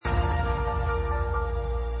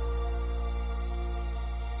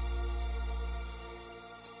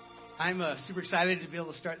I'm super excited to be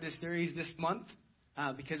able to start this series this month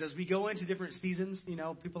because as we go into different seasons,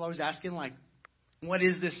 people are always asking, like, what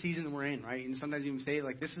is this season we're in, right? And sometimes you even say,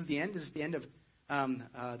 like, this is the end. This is the end of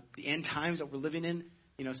the end times that we're living in.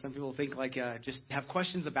 Some people think, like, just have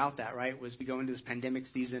questions about that, right? As we go into this pandemic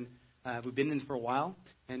season, we've been in for a while.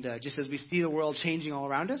 And just as we see the world changing all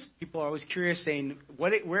around us, people are always curious, saying,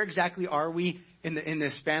 where exactly are we in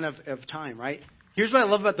this span of time, right? Here's what I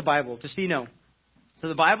love about the Bible, just so you know. So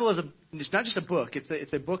the Bible it's not just a book.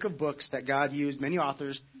 It's a book of books that God used many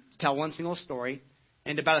authors to tell one single story.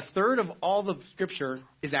 And about a third of all the Scripture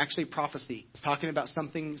is actually prophecy. It's talking about some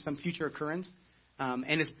future occurrence.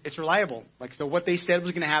 And it's reliable. Like, so what they said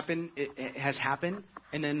was going to happen, it has happened.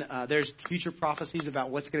 And then there's future prophecies about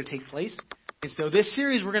what's going to take place. And so this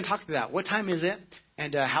series, we're going to talk to that. What time is it?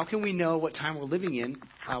 And how can we know what time we're living in?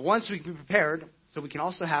 Once we can be prepared, so we can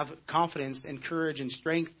also have confidence and courage and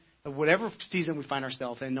strength of whatever season we find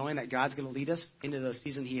ourselves in, knowing that God's going to lead us into the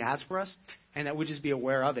season He has for us, and that we just be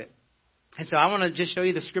aware of it. And so I want to just show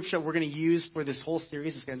you the scripture that we're going to use for this whole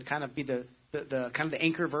series. It's going to kind of be the kind of the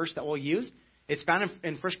anchor verse that we'll use. It's found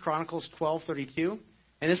in 1 Chronicles 12:32,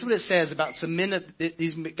 and this is what it says about some men.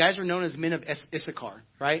 These guys are known as men of Issachar,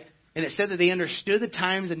 right? And it said that they understood the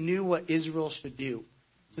times and knew what Israel should do.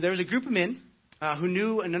 So there was a group of men who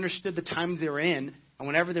knew and understood the times they were in. And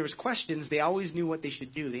whenever there was questions, they always knew what they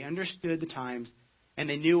should do. They understood the times, and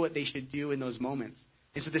they knew what they should do in those moments.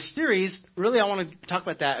 And so this series, really I want to talk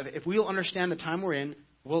about that. If we'll understand the time we're in,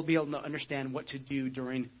 we'll be able to understand what to do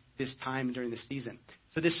during this time, during this season.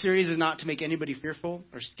 So this series is not to make anybody fearful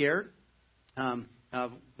or scared. One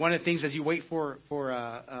of the things as you wait for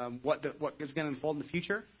what is going to unfold in the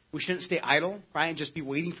future, we shouldn't stay idle, right, and just be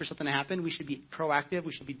waiting for something to happen. We should be proactive.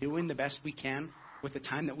 We should be doing the best we can with the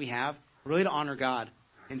time that we have, really to honor God.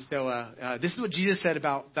 And so this is what Jesus said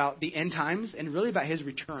about the end times and really about His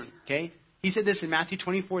return, okay? He said this in Matthew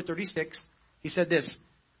 24:36. He said this,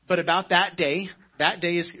 but about that day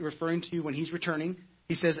is referring to when He's returning.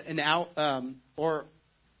 He says, or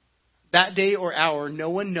that day or hour, no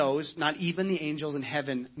one knows, not even the angels in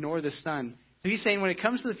heaven, nor the Son. So He's saying when it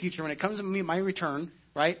comes to the future, when it comes to my return,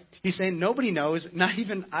 right, He's saying nobody knows, not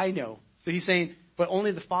even I know. So He's saying, but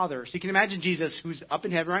only the Father. So you can imagine Jesus, who's up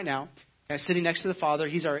in heaven right now, sitting next to the Father.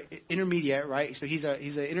 He's our intermediate, right? So he's an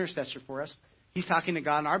intercessor for us. He's talking to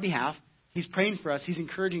God on our behalf. He's praying for us. He's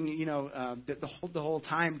encouraging, the whole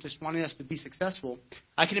time, just wanting us to be successful.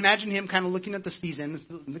 I can imagine Him kind of looking at the seasons,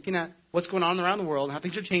 looking at what's going on around the world, how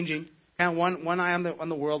things are changing. Kind of one eye on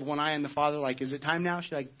the world, one eye on the Father. Like, is it time now?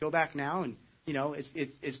 Should I go back now? And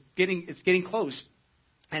it's getting close.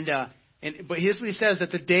 But here's what He says: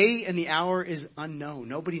 that the day and the hour is unknown.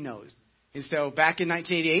 Nobody knows. And so back in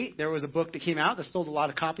 1988, there was a book that came out that sold a lot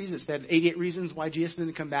of copies. It said 88 Reasons Why Jesus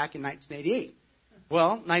Didn't Come Back in 1988.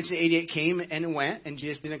 Well, 1988 came and it went, and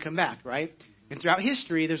Jesus didn't come back, right? And throughout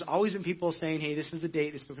history, there's always been people saying, hey, this is the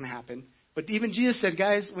date, this is going to happen. But even Jesus said,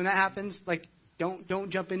 guys, when that happens, like, don't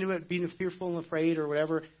jump into it being fearful and afraid or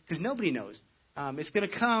whatever, because nobody knows. It's going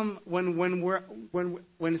to come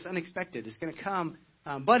when it's unexpected. It's going to come.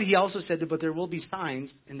 But He also said but there will be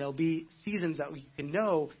signs, and there'll be seasons that we can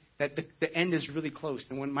know that the end is really close.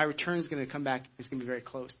 And when my return is going to come back, it's going to be very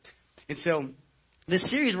close. And so this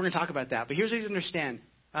series, we're going to talk about that. But here's what you understand.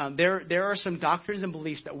 There are some doctrines and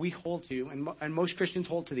beliefs that we hold to, and most Christians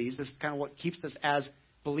hold to these. This is kind of what keeps us as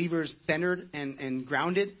believers centered and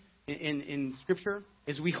grounded in Scripture,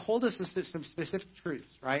 is we hold us to some specific truths,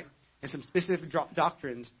 right? And some specific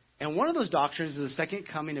doctrines. And one of those doctrines is the second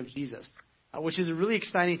coming of Jesus, which is a really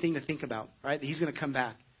exciting thing to think about, right? That He's going to come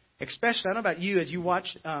back. Especially, I don't know about you, as you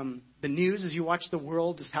watch the news, as you watch the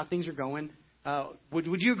world, just how things are going,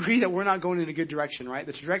 would you agree that we're not going in a good direction, right?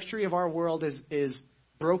 The trajectory of our world is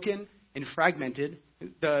broken and fragmented.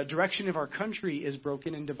 The direction of our country is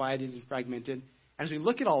broken and divided and fragmented. As we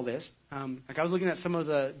look at all this, like I was looking at some of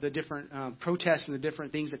the different protests and the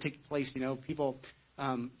different things that take place, people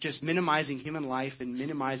just minimizing human life and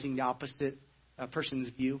minimizing the opposite person's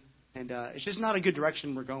view. And it's just not a good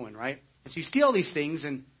direction we're going, right? And so you see all these things,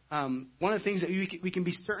 and one of the things that we can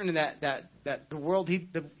be certain that the world, he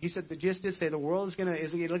said, that Jesus did say the world is going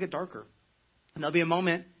to get darker. And there'll be a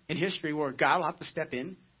moment in history where God will have to step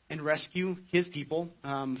in and rescue His people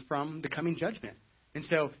from the coming judgment. And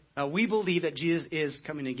so we believe that Jesus is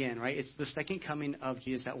coming again, right? It's the second coming of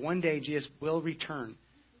Jesus, that one day Jesus will return.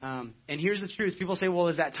 And here's the truth. People say, well,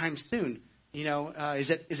 is that time soon? Is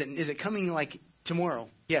it coming like tomorrow?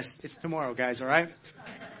 Yes, it's tomorrow, guys, all right?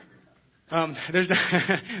 Well,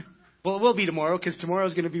 it will be tomorrow, because tomorrow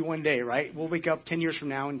is going to be one day, right? We'll wake up 10 years from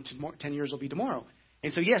now, and 10 years will be tomorrow.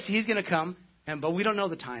 And so, yes, He's going to come. But we don't know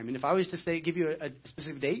the time. And if I was to give you a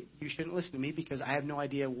specific date, you shouldn't listen to me because I have no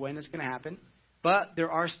idea when it's going to happen. But there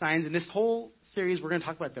are signs. In this whole series, we're going to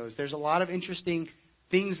talk about those. There's a lot of interesting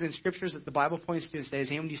things in scriptures that the Bible points to and says,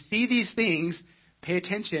 hey, when you see these things, pay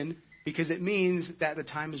attention because it means that the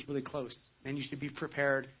time is really close and you should be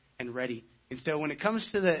prepared and ready. And so when it comes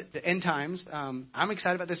to the end times, I'm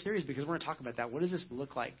excited about this series because we're going to talk about that. What does this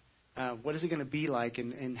look like? What is it going to be like?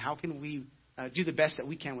 And how can we do the best that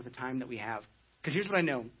we can with the time that we have? Because here's what I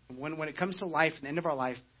know. When it comes to life and the end of our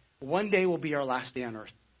life, one day will be our last day on earth.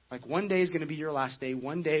 Like one day is going to be your last day.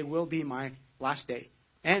 One day will be my last day.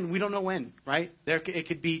 And we don't know when, right? It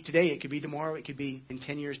could be today. It could be tomorrow. It could be in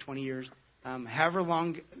 10 years, 20 years. However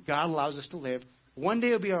long God allows us to live, one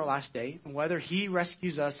day will be our last day. And whether he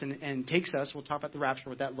rescues us and takes us, we'll talk about the rapture,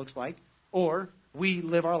 what that looks like, or we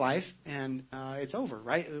live our life and it's over,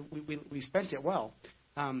 right? We spent it well.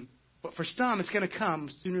 But for some, it's going to come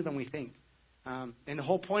sooner than we think. And the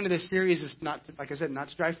whole point of this series is not, like I said, not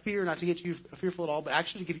to drive fear, not to get you fearful at all, but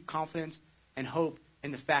actually to give you confidence and hope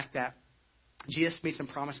in the fact that Jesus made some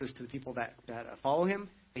promises to the people that follow him,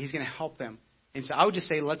 and he's going to help them. And so I would just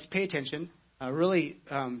say, let's pay attention, really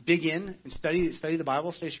dig in and study the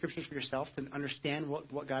Bible, study scriptures for yourself to understand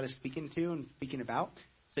what God is speaking to and speaking about,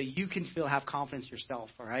 so you can have confidence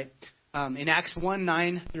yourself. All right. In Acts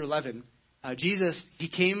 1:9-11. Jesus, he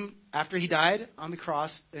came after he died on the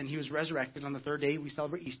cross, and he was resurrected on the third day. We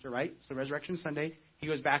celebrate Easter, right? So Resurrection Sunday, he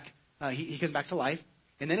goes back. He comes back to life,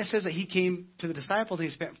 and then it says that he came to the disciples and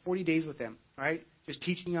he spent 40 days with them, right? Just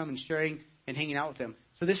teaching them and sharing and hanging out with them.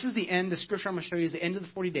 So this is the end. The scripture I'm going to show you is the end of the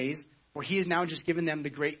 40 days, where he has now just given them the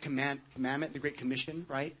great commandment, the great commission,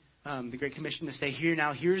 right? The great commission to say,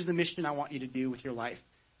 here's the mission I want you to do with your life.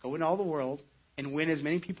 Go into all the world and win as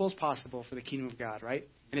many people as possible for the kingdom of God, right?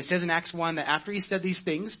 And it says in Acts 1 that after he said these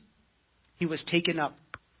things, he was taken up.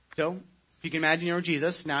 So if you can imagine you're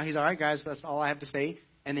Jesus, now he's all right, guys, that's all I have to say.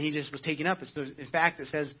 And then he just was taken up. So in fact, it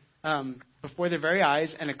says before their very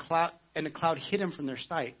eyes, and a cloud hid him from their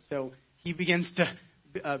sight. So he begins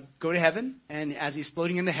to go to heaven, and as he's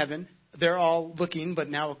floating into heaven, they're all looking, but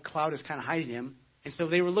now a cloud is kind of hiding him. And so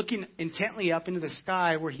they were looking intently up into the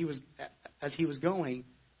sky where he was, as he was going,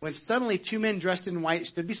 when suddenly two men dressed in white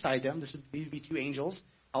stood beside them. These would be two angels.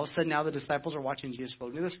 All of a sudden, now the disciples are watching Jesus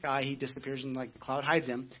float into the sky. He disappears, and like the cloud hides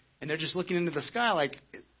him. And they're just looking into the sky, like,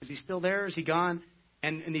 is he still there? Is he gone?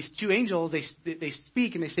 And these two angels, they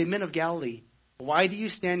speak and they say, "Men of Galilee, why do you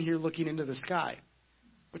stand here looking into the sky?"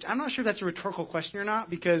 Which I'm not sure if that's a rhetorical question or not,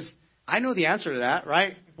 because I know the answer to that,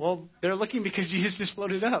 right? Well, they're looking because Jesus just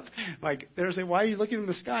floated up. Like, they're saying, "Why are you looking in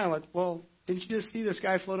the sky?" I'm like, well, didn't you just see this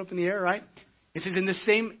guy float up in the air, right? It says,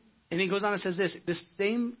 and he goes on and says this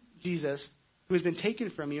same Jesus who has been taken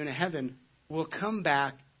from you into heaven will come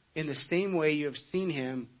back in the same way you have seen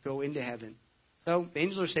him go into heaven. So the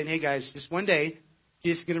angels are saying, hey guys, just one day,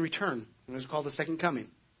 Jesus is going to return. And it's called the second coming.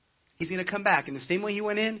 He's going to come back. In the same way he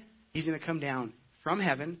went in, he's going to come down from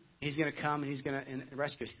heaven. He's going to come and he's going to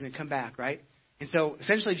rescue us. He's going to come back, right? And so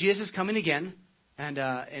essentially Jesus is coming again. And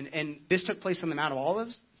this took place on the Mount of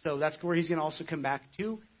Olives. So that's where he's going to also come back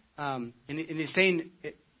to. And he's saying,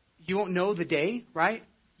 you won't know the day, right?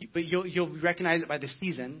 But you'll recognize it by the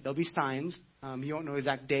season. There'll be signs. You won't know the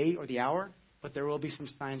exact day or the hour, but there will be some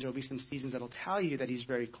signs. There will be some seasons that'll tell you that he's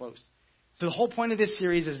very close. So the whole point of this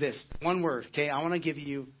series is this. One word, okay? I want to give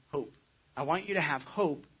you hope. I want you to have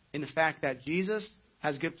hope in the fact that Jesus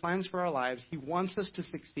has good plans for our lives. He wants us to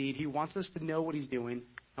succeed. He wants us to know what he's doing,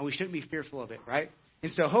 and we shouldn't be fearful of it, right?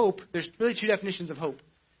 And so hope, there's really two definitions of hope.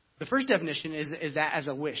 The first definition is that as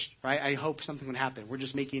a wish, right? I hope something would happen. We're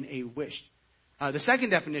just making a wish. The second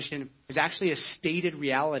definition is actually a stated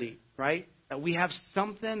reality, right? That we have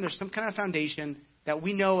something, there's some kind of foundation that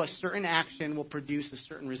we know a certain action will produce a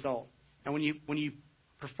certain result. And when you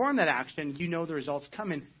perform that action, you know the result's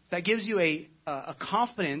coming. So that gives you a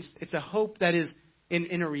confidence. It's a hope that is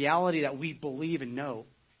in a reality that we believe and know.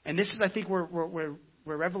 And this is, I think, where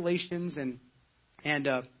revelations and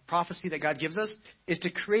prophecy that God gives us is to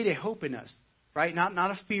create a hope in us, right? Not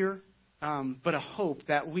a fear, but a hope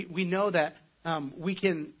that we know that we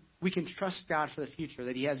can trust God for the future,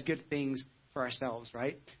 that he has good things for ourselves,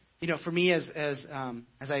 right? You know, for me as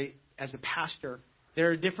a pastor, there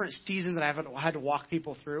are different seasons that I've had to walk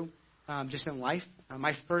people through just in life.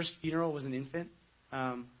 My first funeral was an infant.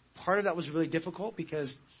 Part of that was really difficult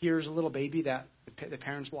because here's a little baby that the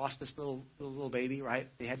parents lost this little baby, right?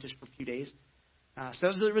 They had just for a few days. So it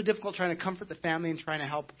was really, really difficult trying to comfort the family and trying to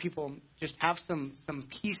help people just have some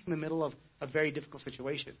peace in the middle of a very difficult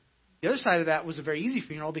situation. The other side of that was a very easy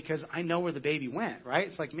funeral because I know where the baby went, right?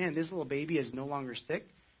 It's like, man, this little baby is no longer sick.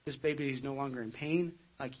 this baby is no longer in pain.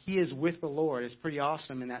 Like, he is with the Lord. It's pretty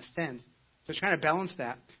awesome in that sense. So trying to balance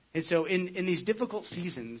that. And so in these difficult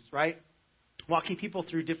seasons, right, walking people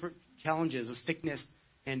through different challenges of sickness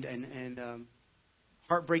and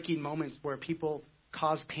heartbreaking moments where people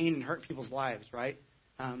cause pain and hurt people's lives, right?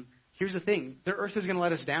 Here's the thing. The earth is going to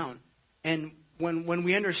let us down. And when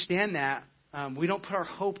we understand that, we don't put our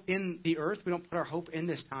hope in the earth. We don't put our hope in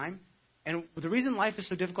this time. And the reason life is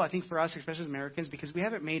so difficult, I think, for us, especially as Americans, because we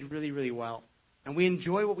have it made really, really well. And we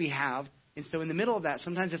enjoy what we have. And so in the middle of that,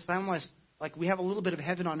 sometimes it's almost like we have a little bit of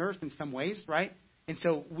heaven on earth in some ways, right? And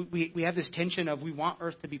so we have this tension of we want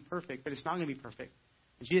earth to be perfect, but it's not going to be perfect.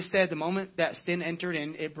 And Jesus said the moment that sin entered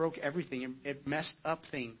in, it broke everything. It messed up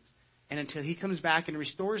things. And until he comes back and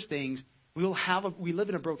restores things, we live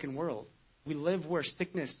in a broken world. We live where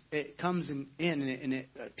sickness, it comes in and it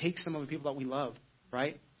takes some of the people that we love,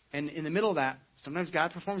 right? And in the middle of that, sometimes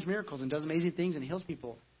God performs miracles and does amazing things and heals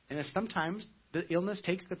people. And then sometimes the illness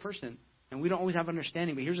takes the person. And we don't always have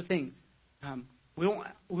understanding. But here's the thing. We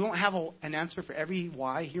won't have an answer for every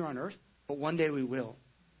why here on earth, but one day we will.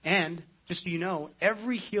 And just so you know,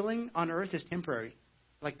 every healing on earth is temporary.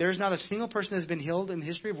 Like, there's not a single person that's been healed in the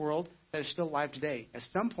history of the world that is still alive today. At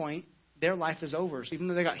some point, their life is over. So even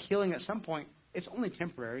though they got healing at some point, it's only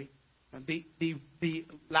temporary. The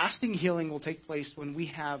lasting healing will take place when we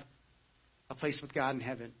have a place with God in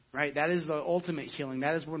heaven, right? That is the ultimate healing.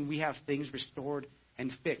 That is when we have things restored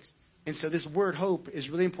and fixed. And so this word hope is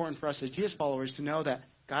really important for us as Jesus followers to know that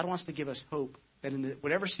God wants to give us hope, that in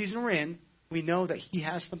whatever season we're in, we know that he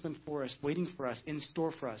has something for us, waiting for us, in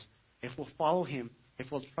store for us, if we'll follow him,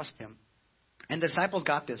 if we'll trust him. And the disciples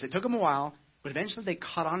got this. It took them a while, but eventually they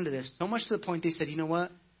caught on to this, so much to the point they said, you know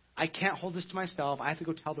what? I can't hold this to myself. I have to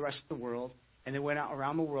go tell the rest of the world. And they went out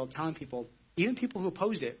around the world telling people, even people who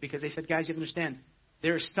opposed it, because they said, guys, you have to understand,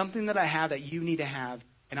 there is something that I have that you need to have,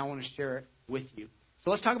 and I want to share it with you. So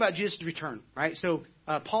let's talk about Jesus' return, right? So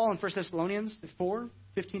Paul in 1 Thessalonians 4,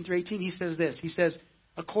 15 through 18, he says this. He says,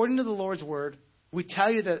 according to the Lord's word, we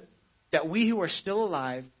tell you that we who are still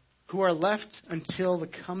alive, who are left until the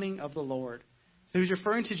coming of the Lord. So he's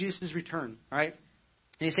referring to Jesus' return, right?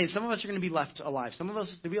 And he's saying some of us are going to be left alive. Some of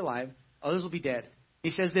us will be alive. Others will be dead. He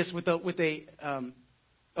says this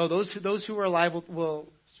those who are alive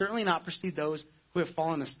will certainly not precede those who have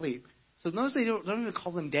fallen asleep. So notice they don't even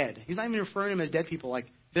call them dead. He's not even referring to them as dead people. Like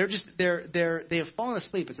they have fallen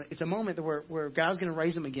asleep. It's a moment where God's going to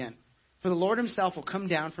raise them again. For the Lord himself will come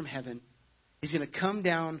down from heaven. He's going to come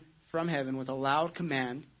down from heaven with a loud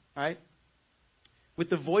command, right?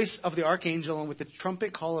 With the voice of the archangel and with the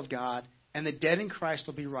trumpet call of God, and the dead in Christ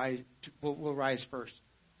will rise first.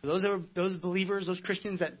 So those believers, those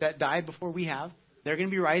Christians that died before we have, they're going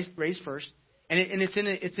to be raised first, and it's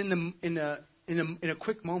in a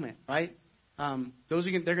quick moment, right? They're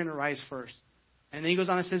going to rise first, and then he goes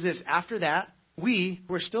on and says this: after that, we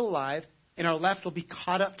who are still alive and are left will be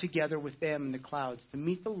caught up together with them in the clouds to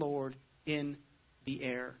meet the Lord in the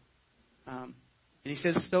air. And he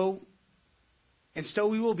says, so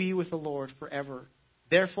we will be with the Lord forever.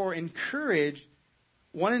 Therefore, encourage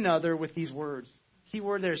one another with these words. Key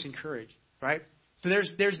word there is encourage, right? So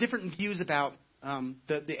there's different views about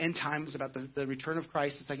the end times, about the return of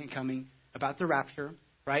Christ, the second coming, about the rapture,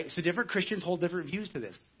 right? So different Christians hold different views to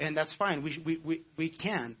this, and that's fine. We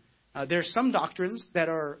can. There are some doctrines that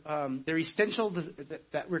are they're essential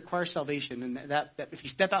that require salvation, and that if you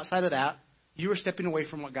step outside of that, you are stepping away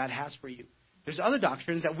from what God has for you. There's other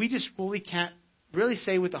doctrines that we just fully can't really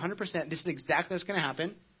say with 100% this is exactly what's going to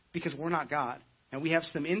happen because we're not God. And we have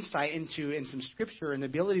some insight into in some Scripture and the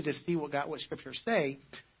ability to see what Scriptures say.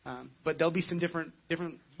 But there'll be some different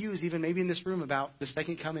views, even maybe in this room, about the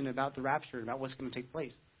second coming, about the rapture, about what's going to take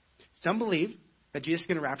place. Some believe that Jesus is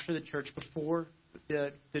going to rapture the church before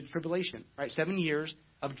the tribulation, right? 7 years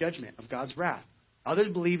of judgment, of God's wrath. Others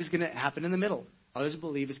believe it's going to happen in the middle. Others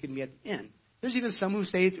believe it's going to be at the end. There's even some who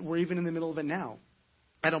say we're even in the middle of it now.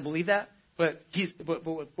 I don't believe that, but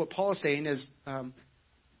what Paul is saying is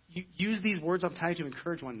you use these words of time to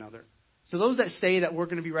encourage one another. So those that say that we're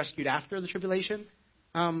going to be rescued after the tribulation,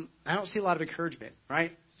 I don't see a lot of encouragement,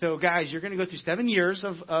 right? So guys, you're going to go through 7 years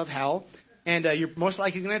of hell, and you're most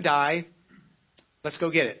likely going to die. Let's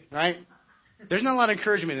go get it, right? There's not a lot of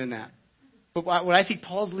encouragement in that. But what I think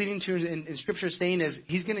Paul's leading to in Scripture is saying is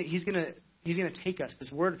he's going to take us,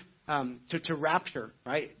 this word to rapture,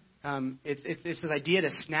 right? It's this idea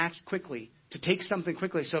to snatch quickly, to take something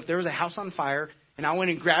quickly. So if there was a house on fire and I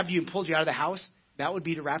went and grabbed you and pulled you out of the house, that would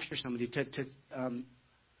be to rapture somebody.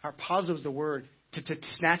 Harpazo is the word, to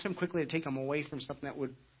snatch them quickly, to take them away from something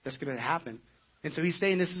that's going to happen. And so he's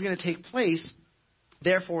saying this is going to take place.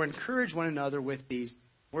 Therefore, encourage one another with these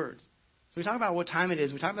words. So we talk about what time it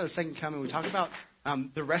is. We talk about the second coming. We talk about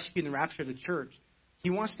the rescue and the rapture of the church. He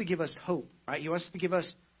wants to give us hope, right? He wants to give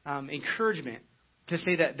us encouragement to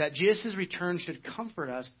say that Jesus' return should comfort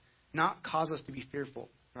us, not cause us to be fearful,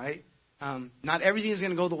 right? Not everything is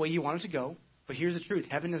going to go the way you want it to go, but here's the truth.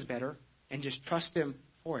 Heaven is better, and just trust him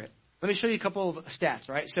for it. Let me show you a couple of stats,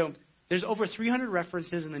 right? So there's over 300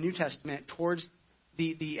 references in the New Testament towards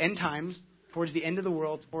the end times, towards the end of the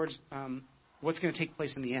world, towards what's going to take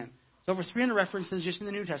place in the end. So over 300 references just in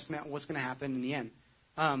the New Testament what's going to happen in the end.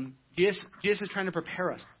 Jesus is trying to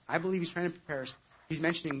prepare us. I believe he's trying to prepare us. He's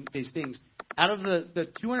mentioning these things. Out of the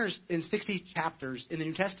 260 chapters in the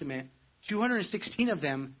New Testament, 216 of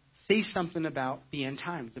them say something about the end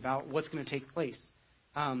times, about what's going to take place.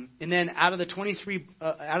 And then out of the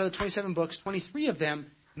 27 books, 23 of them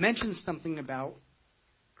mention something about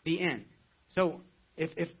the end. So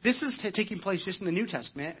if this is taking place just in the New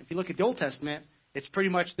Testament, if you look at the Old Testament, it's pretty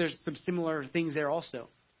much there's some similar things there also.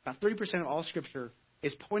 About 30% of all Scripture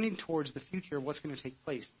is pointing towards the future of what's going to take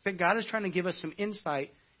place. So God is trying to give us some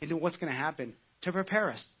insight into what's going to happen to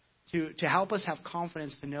prepare us, to help us have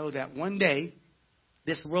confidence to know that one day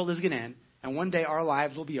this world is going to end, and one day our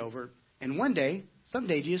lives will be over, and one day,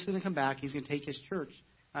 someday, Jesus is going to come back. He's going to take his church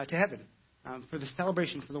to heaven for the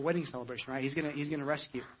celebration, for the wedding celebration, right? He's going to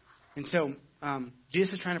rescue. And so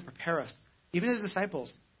Jesus is trying to prepare us. Even his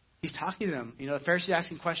disciples, he's talking to them. You know, the Pharisees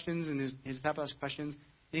asking questions, and his disciples asking questions,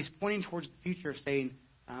 and he's pointing towards the future of saying,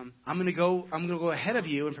 I'm going to go ahead of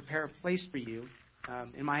you and prepare a place for you.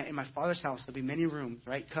 In my Father's house, there'll be many rooms,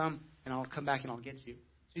 right? Come, and I'll come back and I'll get you.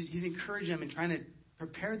 So he's encouraging them and trying to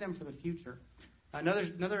prepare them for the future.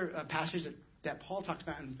 Another passage that Paul talked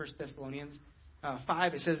about in 1 Thessalonians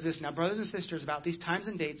 5, it says this, now, brothers and sisters, about these times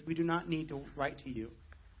and dates, we do not need to write to you.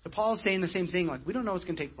 So Paul is saying the same thing, like, we don't know what's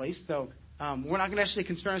going to take place, so we're not going to actually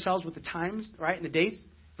concern ourselves with the times, right, and the dates.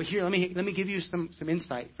 But here, let me give you some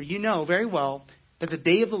insight. For you know very well that the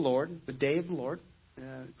day of the Lord,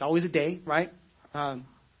 it's always a day, right?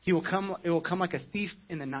 It will come like a thief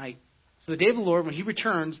in the night. So the day of the Lord, when he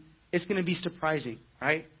returns, it's going to be surprising,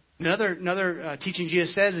 right? Another teaching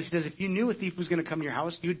Jesus says, he says, if you knew a thief was going to come to your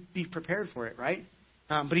house, you'd be prepared for it, right?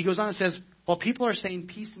 But he goes on and says, while people are saying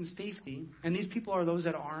peace and safety, and these people are those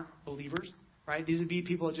that aren't believers, right? These would be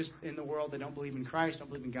people just in the world that don't believe in Christ, don't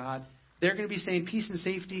believe in God. They're going to be saying peace and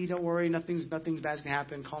safety, don't worry, nothing's bad's going to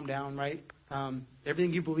happen, calm down, right?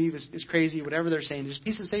 Everything you believe is crazy, whatever they're saying, just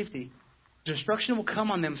peace and safety. Destruction will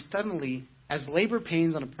come on them suddenly as labor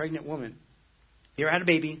pains on a pregnant woman. You ever had a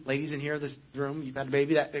baby? Ladies in here, this room, you've had a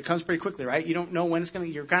baby. It comes pretty quickly, right? You don't know when it's going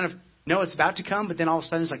to, you're kind of know it's about to come, but then all of a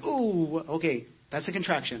sudden it's like, ooh, okay, that's a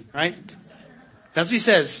contraction, right? That's what he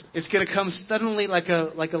says. It's going to come suddenly like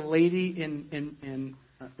a lady in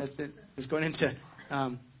that's it. It's going into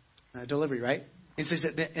delivery, right? And so he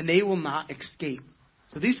said, and they will not escape.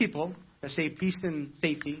 So these people that say peace and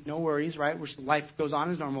safety, no worries, right? Which life goes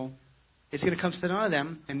on as normal. It's going to come suddenly on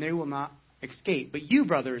them, and they will not escape. But you,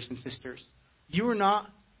 brothers and sisters, you are not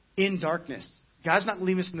in darkness. God's not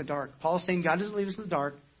leaving us in the dark. Paul's saying God doesn't leave us in the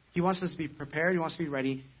dark. He wants us to be prepared. He wants us to be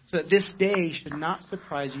ready so that this day should not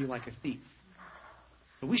surprise you like a thief.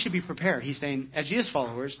 So we should be prepared. He's saying, as Jesus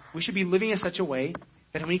followers, we should be living in such a way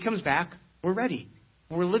that when he comes back, we're ready.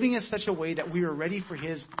 We're living in such a way that we are ready for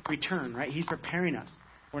his return, right? He's preparing us.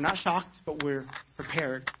 We're not shocked, but we're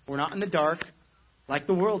prepared. We're not in the dark like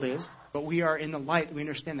the world is, but we are in the light. We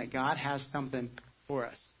understand that God has something for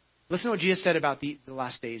us. Listen to what Jesus said about the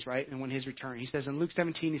last days, right? And when his return. He says in Luke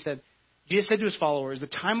 17, Jesus said to his followers, the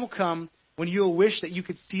time will come when you will wish that you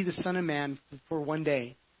could see the Son of Man for one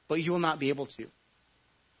day, but you will not be able to.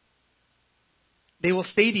 They will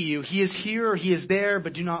say to you, he is here or he is there,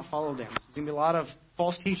 but do not follow them. So there's going to be a lot of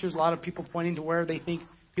false teachers, a lot of people pointing to where they think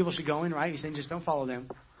people should go in, right? He's saying just don't follow them.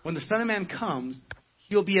 When the Son of Man comes,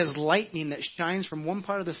 he'll be as lightning that shines from one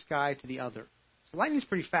part of the sky to the other. So lightning's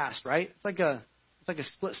pretty fast, right? It's like a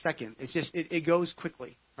split second. It's just it goes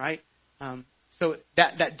quickly, right? So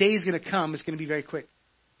that day is going to come. It's going to be very quick.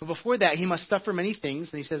 But before that, he must suffer many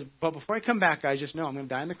things. And he says, but before I come back, guys, just know I'm going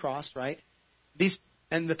to die on the cross, right?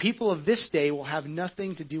 And the people of this day will have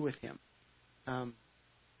nothing to do with him.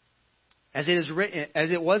 As it is written,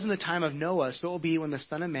 as it was in the time of Noah, so it will be when the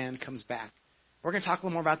Son of Man comes back. We're going to talk a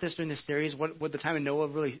little more about this during this series, what the time of Noah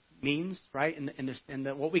really means, right?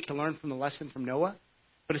 And what we can learn from the lesson from Noah.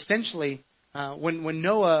 But essentially, when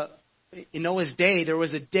Noah, in Noah's day, there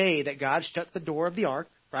was a day that God shut the door of the ark,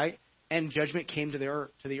 right? And judgment came to the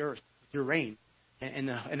earth through rain and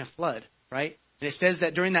a flood, right? And it says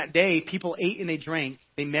that during that day, people ate and they drank,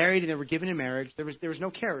 they married and they were given in marriage. There was no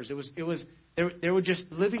cares. They were just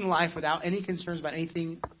living life without any concerns about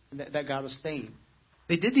anything that God was saying.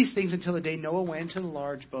 They did these things until the day Noah went into the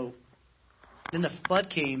large boat. Then the flood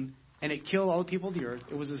came, and it killed all the people of the earth.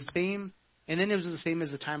 It was the same, and then it was the same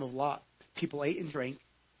as the time of Lot. People ate and drank.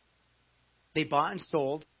 They bought and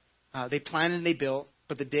sold. They planted and they built.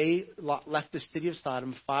 But the day Lot left the city of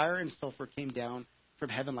Sodom, fire and sulfur came down from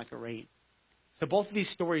heaven like a rain. So both of these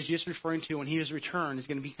stories Jesus referring to when he was returned is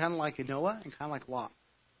going to be kind of like a Noah and kind of like Lot.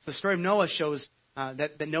 So the story of Noah shows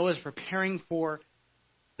that Noah is preparing for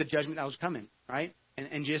the judgment that was coming, right?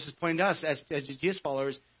 And Jesus is pointing to us as Jesus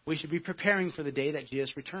followers, we should be preparing for the day that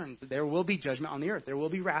Jesus returns. There will be judgment on the earth. There will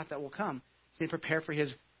be wrath that will come. So prepare for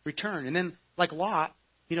his return. And then like Lot,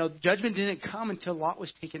 judgment didn't come until Lot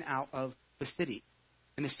was taken out of the city.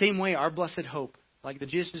 In the same way, our blessed hope, like the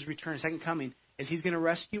Jesus' return, second coming, is he's going to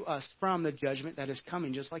rescue us from the judgment that is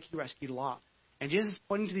coming, just like he rescued Lot. And Jesus is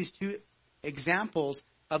pointing to these two examples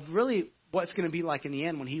of really what's going to be like in the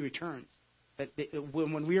end when he returns. That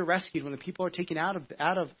when we are rescued, when the people are taken out of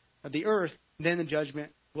the earth, then the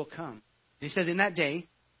judgment will come. And he says, in that day,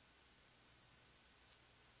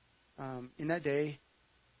 and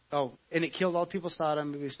it killed all people of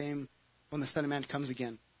Sodom, the same when the Son of Man comes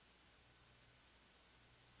again.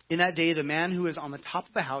 In that day, the man who is on the top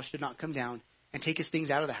of the house should not come down and take his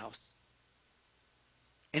things out of the house.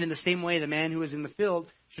 And in the same way, the man who is in the field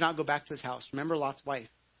should not go back to his house. Remember Lot's wife.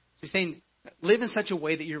 So he's saying, live in such a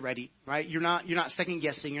way that you're ready, right? You're not second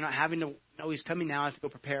guessing. You're not having to, no, he's coming now, I have to go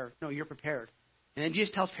prepare. No, you're prepared. And then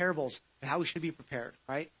Jesus tells parables of how we should be prepared,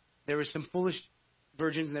 right? There were some foolish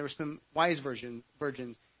virgins and there were some wise virgins,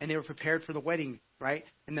 and they were prepared for the wedding, right?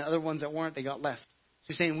 And the other ones that weren't, they got left. So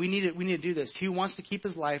he's saying we need to do this. He who wants to keep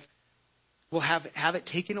his life will have it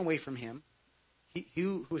taken away from him. He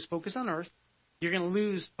who is focused on earth, you're going to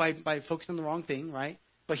lose by focusing on the wrong thing, right?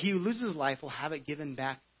 But he who loses his life will have it given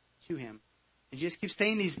back to him. And Jesus keeps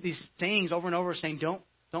saying these sayings over and over, saying, don't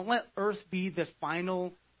let earth be the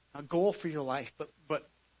final goal for your life, but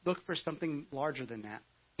look for something larger than that.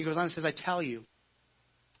 He goes on and says, I tell you,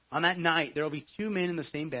 on that night there will be two men in the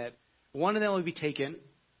same bed. One of them will be taken,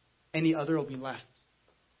 and the other will be left.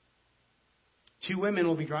 Two women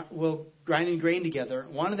will grinding grain together.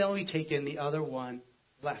 One of them will be taken, the other one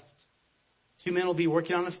left. Two men will be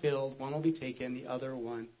working on a field. One will be taken, the other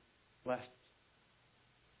one left.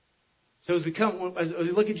 So as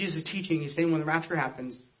we look at Jesus' teaching, he's saying when the rapture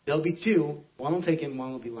happens, there'll be two. One will take in,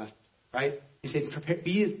 one will be left. Right? He's saying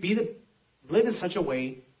live in such a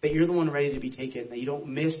way that you're the one ready to be taken, that you don't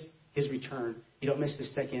miss his return. You don't miss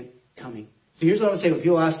his second coming. So here's what I would say. When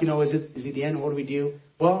people ask, is it the end? What do we do?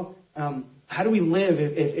 Well, how do we live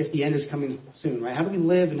if the end is coming soon, right? How do we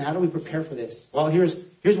live and how do we prepare for this? Well, here's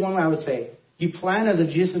one way I would say. You plan as if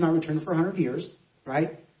Jesus is not returning for 100 years,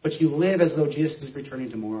 right? But you live as though Jesus is returning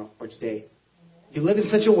tomorrow or today. You live in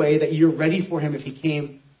such a way that you're ready for him if he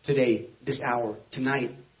came today, this hour,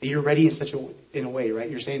 tonight. That you're ready in a way, right?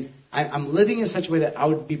 You're saying, I'm living in such a way that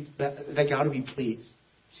that God would be pleased.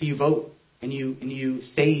 So you vote and you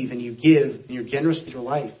save and you give and you're generous with your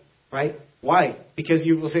life, right? Why? Because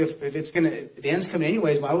you will say, if the end's coming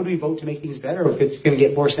anyways, why would we vote to make things better if it's going to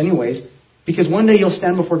get worse anyways? Because one day you'll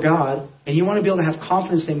stand before God and you want to be able to have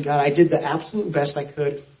confidence in God. I did the absolute best I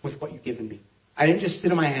could with what you've given me. I didn't just sit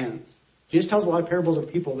on my hands. Jesus tells a lot of parables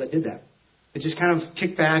of people that did that. They just kind of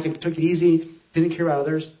kicked back and took it easy, didn't care about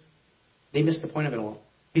others. They missed the point of it all.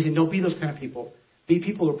 He said, don't be those kind of people. Be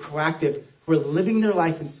people who are proactive, who are living their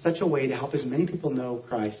life in such a way to help as many people know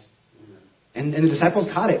Christ. And the disciples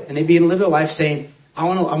caught it, and they began to live their life saying, I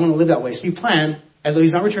want to live that way. So you plan as though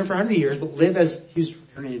he's not returned for 100 years, but live as he's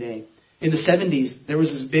returning today. In the 70s, there was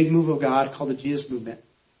this big move of God called the Jesus movement.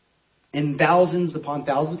 And thousands upon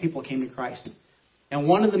thousands of people came to Christ. And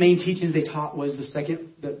one of the main teachings they taught was the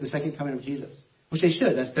second coming of Jesus, which they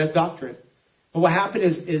should. That's doctrine. But what happened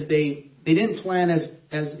is they didn't plan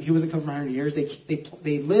as he wasn't coming for 100 years.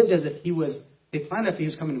 They lived as if they planned if he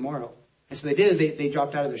was coming tomorrow. And so they did is they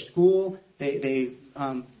dropped out of their school. They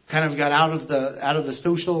kind of got out of the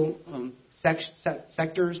social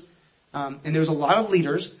sectors. And there was a lot of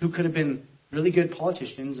leaders who could have been really good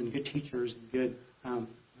politicians and good teachers and good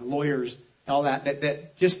lawyers and all that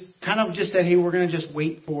just said, hey, we're going to just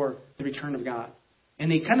wait for the return of God. And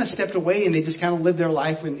they kind of stepped away and they just kind of lived their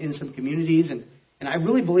life in some communities. And I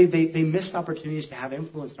really believe they missed opportunities to have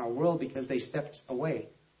influence in our world because they stepped away.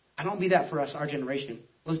 I don't be that for us, our generation.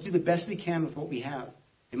 Let's do the best we can with what we have.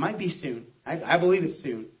 It might be soon. I believe it's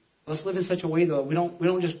soon. Let's live in such a way, though, we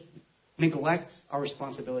don't just neglect our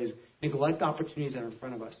responsibilities, neglect the opportunities that are in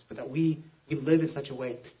front of us, but that we live in such a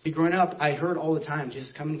way. See, growing up, I heard all the time,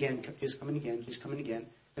 Jesus coming again, Jesus coming again, Jesus coming again.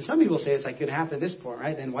 And some people say it's like it happened at this point,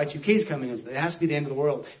 right? Then Y2K is coming. It has to be the end of the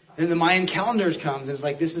world. And then the Mayan calendars comes, and it's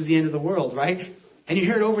like this is the end of the world, right? And you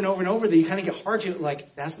hear it over and over and over that you kind of get hard to,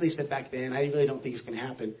 like, that's what they said back then. I really don't think it's going to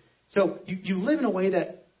happen. So you live in a way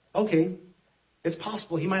that, okay, it's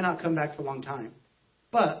possible he might not come back for a long time.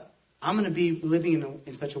 But I'm going to be living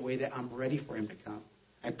in such a way that I'm ready for him to come.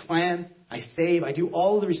 I plan, I save, I do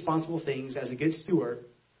all of the responsible things as a good steward,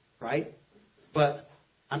 right? But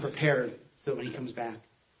I'm prepared so that when he comes back.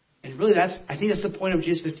 And really I think that's the point of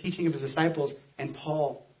Jesus' teaching of his disciples and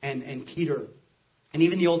Paul and Peter. And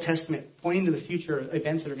even the Old Testament, pointing to the future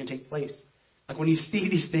events that are going to take place. Like when you see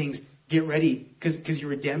these things, get ready because your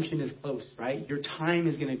redemption is close, right? Your time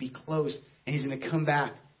is going to be close. And he's going to come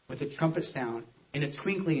back with a trumpet sound in a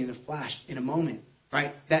twinkling, in a flash, in a moment,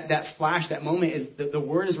 right? That flash, that moment is the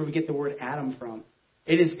word is where we get the word atom from.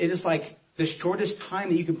 It is like the shortest time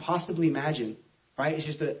that you can possibly imagine, right? It's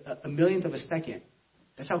just a millionth of a second.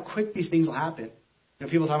 That's how quick these things will happen. You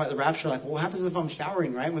know, people talk about the rapture like, well, what happens if I'm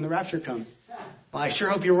showering, right, when the rapture comes? Well, I sure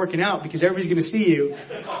hope you're working out because everybody's going to see you.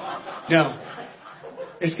 No.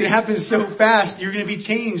 It's going to happen so fast, you're going to be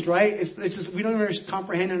changed, right? It's just, we don't even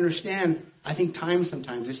comprehend and understand, I think, time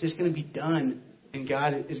sometimes. It's just going to be done, and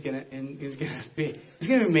God is going to be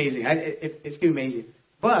amazing. It's going to be amazing.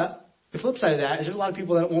 But the flip side of that is there's a lot of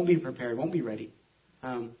people that won't be prepared, won't be ready.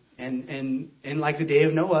 And like the day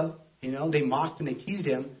of Noah, you know, they mocked and they teased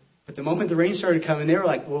him. But the moment the rain started coming, they were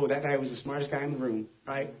like, whoa, that guy was the smartest guy in the room,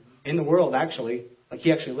 right? In the world, actually. Like,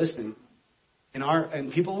 he actually listened.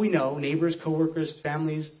 And people we know, neighbors, coworkers,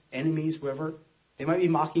 families, enemies, whoever, they might be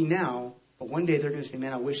mocking now, but one day they're going to say,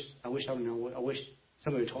 man, I wish I would know. I wish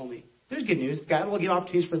somebody had told me. There's good news. God will give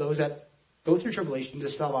opportunities for those that go through tribulation to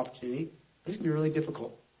still have opportunity. But it's going to be really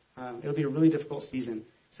difficult. It'll be a really difficult season.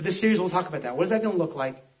 So this series, we'll talk about that. What is that going to look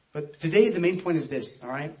like? But today, the main point is this, all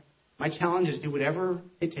right? My challenge is do whatever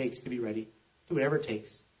it takes to be ready. Do whatever it takes.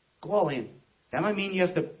 Go all in. That might mean you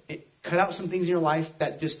have to cut out some things in your life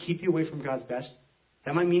that just keep you away from God's best.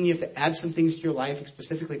 That might mean you have to add some things to your life,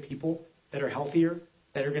 specifically people that are healthier,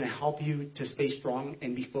 that are going to help you to stay strong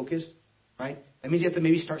and be focused, right? That means you have to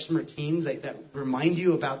maybe start some routines that remind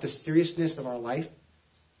you about the seriousness of our life.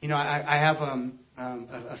 You know, I have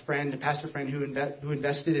a friend, a pastor friend, who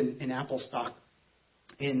invested in Apple stock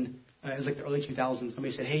in it was like the early 2000s. Somebody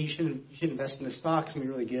said, hey, you should invest in this stock. It's going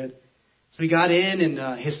to be really good. So he got in,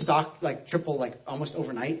 and his stock like tripled like almost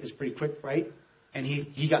overnight. It's pretty quick, right? And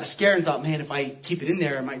he got scared and thought, man, if I keep it in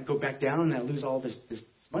there, I might go back down and I lose all this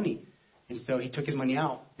money. And so he took his money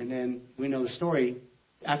out. And then we know the story.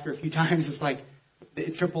 After a few times, it's like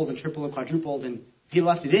it tripled and tripled and quadrupled. And if he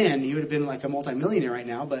left it in, he would have been like a multimillionaire right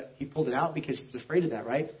now. But he pulled it out because he was afraid of that,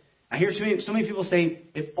 right? I hear so many people say,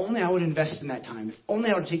 if only I would invest in that time. If only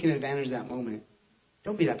I would have taken advantage of that moment.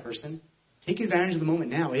 Don't be that person. Take advantage of the moment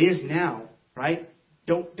now. It is now, right?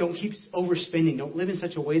 Don't keep overspending. Don't live in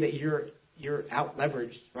such a way that you're out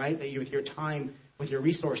leveraged, right? That you with your time, with your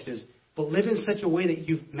resources. But live in such a way that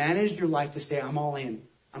you've managed your life to say, I'm all in.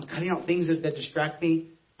 I'm cutting out things that distract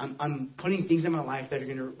me. I'm putting things in my life that are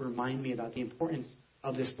going to remind me about the importance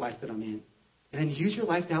of this life that I'm in. And then use your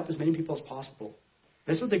life to help as many people as possible.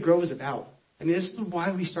 That's what the Grove is about. I mean, this is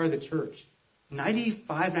why we started the church.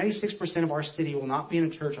 96% of our city will not be in a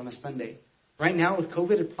church on a Sunday. Right now, with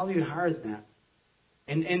COVID, it's probably even higher than that.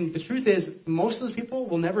 And the truth is, most of those people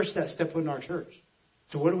will never step foot in our church.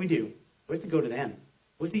 So what do? We have to go to them.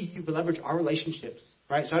 We have to leverage our relationships,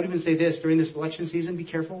 right? So I'd even say this, during this election season, be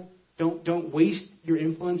careful. Don't waste your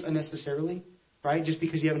influence unnecessarily, right? Just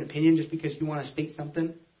because you have an opinion, just because you want to state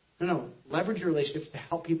something. No. Leverage your relationships to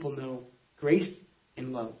help people know grace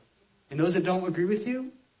and love. And those that don't agree with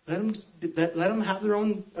you, let them have their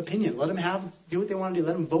own opinion. Let them do what they want to do.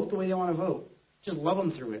 Let them vote the way they want to vote. Just love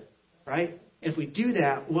them through it, right? And if we do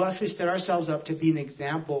that, we'll actually set ourselves up to be an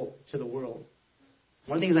example to the world.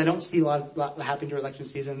 One of the things I don't see a lot happen during election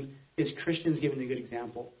seasons is Christians giving a good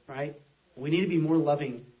example, right? We need to be more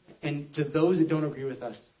loving and to those that don't agree with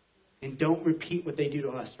us, and don't repeat what they do to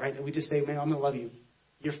us, right? That we just say, man, I'm going to love you.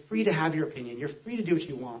 You're free to have your opinion. You're free to do what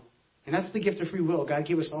you want. And that's the gift of free will. God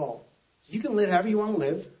gave us all. So you can live however you want to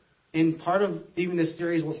live. And part of even this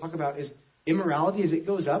series we'll talk about is immorality as it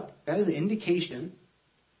goes up. That is an indication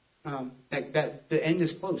that the end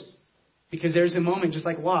is close. Because there's a moment, just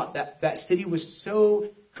like Lot, that city was so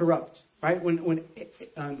corrupt, right? When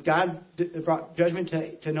God brought judgment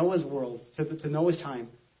to Noah's world, to Noah's time,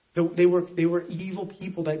 they were evil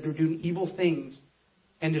people that were doing evil things,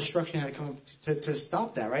 and destruction had to come to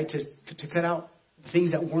stop that, right? To cut out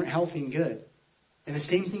things that weren't healthy and good. And the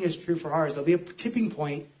same thing is true for ours. There'll be a tipping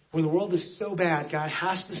point where the world is so bad, God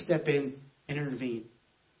has to step in and intervene.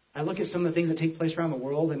 I look at some of the things that take place around the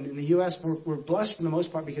world, and in the U.S., we're blessed for the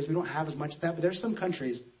most part because we don't have as much of that. But there's some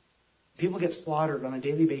countries, people get slaughtered on a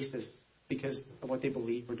daily basis. because of what they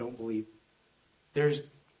believe or don't believe. There's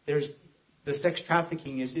the sex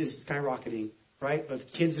trafficking is skyrocketing, right? Of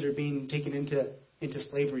kids that are being taken into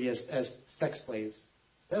slavery as sex slaves.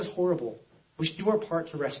 That is horrible. We should do our part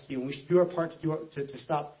to rescue, and we should do our part to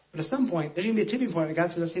stop. But at some point, there's going to be a tipping point where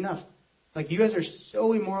God says, that's enough. Like, you guys are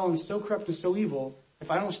so immoral and so corrupt and so evil. If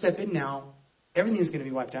I don't step in now, everything's going to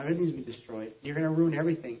be wiped out. Everything's going to be destroyed. You're going to ruin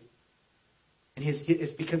everything. And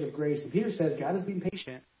it's because of grace. And Peter says God is being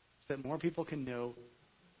patient so that more people can know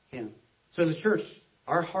Him. So as a church,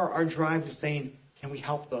 our heart, our drive is saying, can we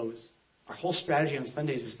help those? Our whole strategy on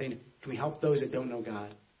Sundays is saying, can we help those that don't know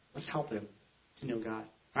God? Let's help them to know God.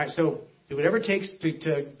 All right, so do whatever it takes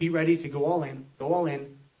to be ready to go all in. Go all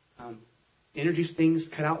in. Introduce things,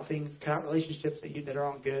 cut out relationships that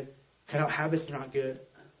aren't good, cut out habits that aren't good,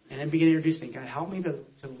 and then begin introducing. God, help me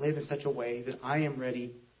to live in such a way that I am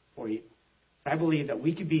ready for you. I believe that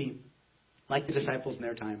we could be like the disciples in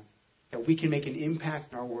their time, that we can make an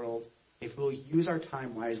impact in our world if we'll use our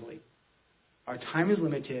time wisely. Our time is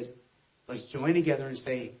limited. Let's join together and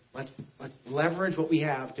say, let's leverage what we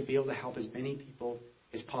have to be able to help as many people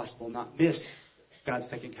as possible, not miss God's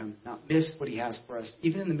second coming, not miss what He has for us,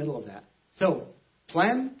 even in the middle of that. So,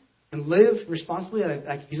 plan and live responsibly,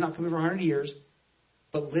 like He's not coming for 100 years,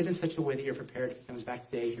 but live in such a way that you're prepared. If He comes back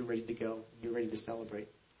today, you're ready to go. You're ready to celebrate.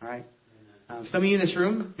 All right? Some of you in this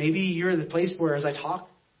room, maybe you're in the place where, as I talk,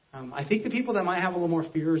 I think the people that might have a little more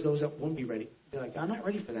fear is those that won't be ready. They're like, I'm not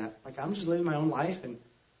ready for that. Like, I'm just living my own life, and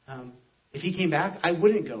if He came back, I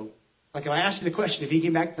wouldn't go. Like, if I asked you the question, if He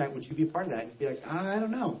came back tonight, would you be a part of that? And you'd be like, I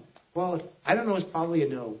don't know. Well, I don't know is probably a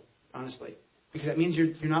no, honestly. Because that means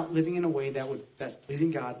you're not living in a way that's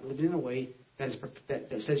pleasing God, living in a way that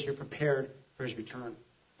says you're prepared for His return.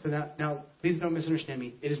 So now, please don't misunderstand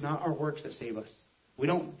me. It is not our works that save us. We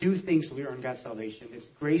don't do things so we earn God's salvation. It's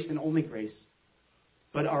grace and only grace.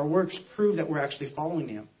 But our works prove that we're actually following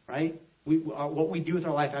Him, right? What we do with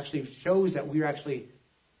our life actually shows that we're actually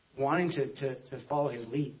wanting to follow His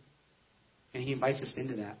lead. And He invites us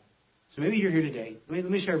into that. So maybe you're here today. Let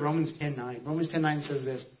me share Romans 10:9. Romans 10:9 says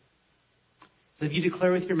this. So if you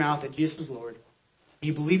declare with your mouth that Jesus is Lord, and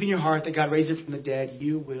you believe in your heart that God raised Him from the dead,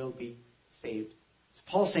 you will be saved. So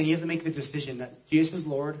Paul's saying you have to make the decision that Jesus is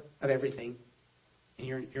Lord of everything.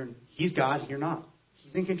 And He's God, you're not.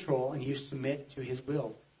 He's in control, and you submit to His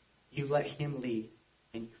will. You let Him lead,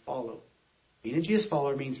 and you follow. Being a Jesus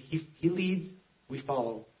follower means He leads, we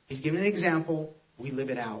follow. He's given an example, we live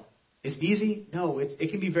it out. Is it easy? No, it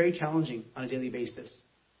can be very challenging on a daily basis.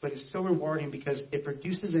 But it's so rewarding because it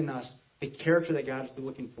produces in us the character that God is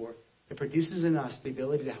looking for. It produces in us the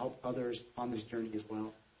ability to help others on this journey as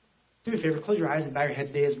well. Do me a favor, close your eyes and bow your head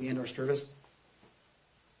today as we end our service.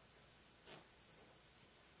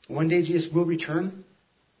 One day Jesus will return.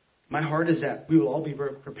 My heart is that we will all be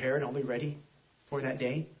prepared and all be ready for that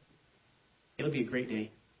day. It'll be a great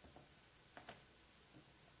day.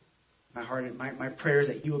 My heart and my prayer is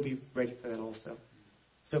that you will be ready for that also.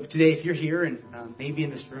 So today, if you're here and maybe in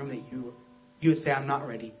this room that you would say, I'm not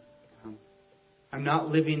ready. I'm not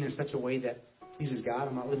living in such a way that pleases God.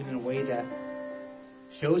 I'm not living in a way that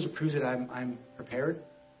shows or proves that I'm prepared.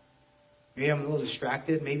 Maybe I'm a little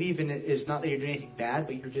distracted. Maybe even it's not that you're doing anything bad,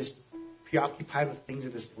 but you're just preoccupied with things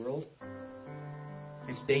of this world.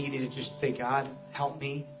 And today you need to just say, God, help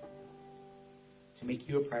me to make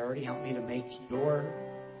you a priority. Help me to make your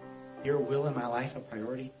will in my life a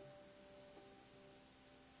priority.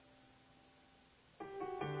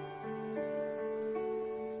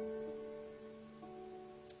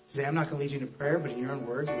 Today I'm not going to lead you into prayer, but in your own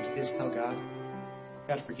words, would you just tell God,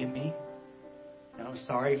 God, forgive me. And I'm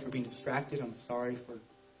sorry for being distracted. I'm sorry for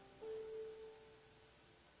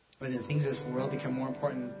letting the things of this world become more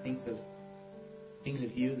important than things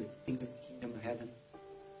of you, the things of the kingdom of heaven.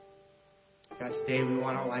 God, today we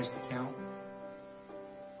want our lives to count.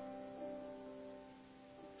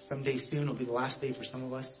 Someday soon will be the last day for some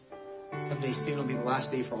of us. Someday soon will be the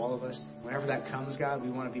last day for all of us. Whenever that comes, God,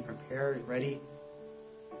 we want to be prepared and ready.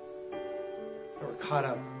 So we're caught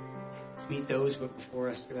up to meet those who are before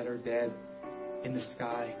us that are dead in the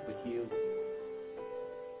sky with you.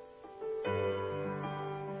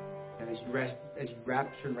 And as you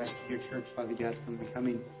rapture and rescue your church, Father God, from the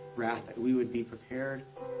coming wrath, that we would be prepared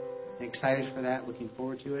and excited for that, looking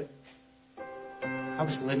forward to it. Help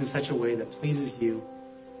us live in such a way that pleases you,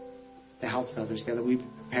 that helps others. God, that we be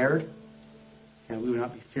prepared. God, we would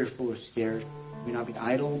not be fearful or scared. We would not be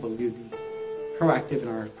idle, but we would be proactive in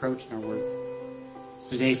our approach and our work.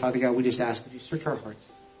 So today, Father God, we just ask that you search our hearts.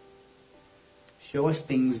 Show us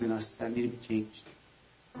things in us that need to be changed.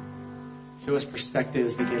 Show us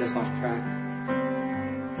perspectives that get us off track.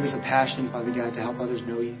 Give us a passion, Father God, to help others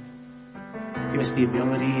know you. Give us the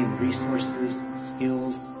ability and resources, and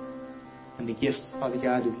skills, and the gifts, Father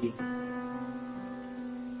God, to be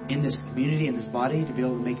in this community, in this body, to be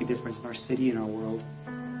able to make a difference in our city and our world.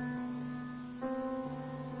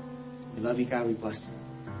 We love you, God. We bless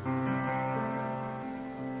you.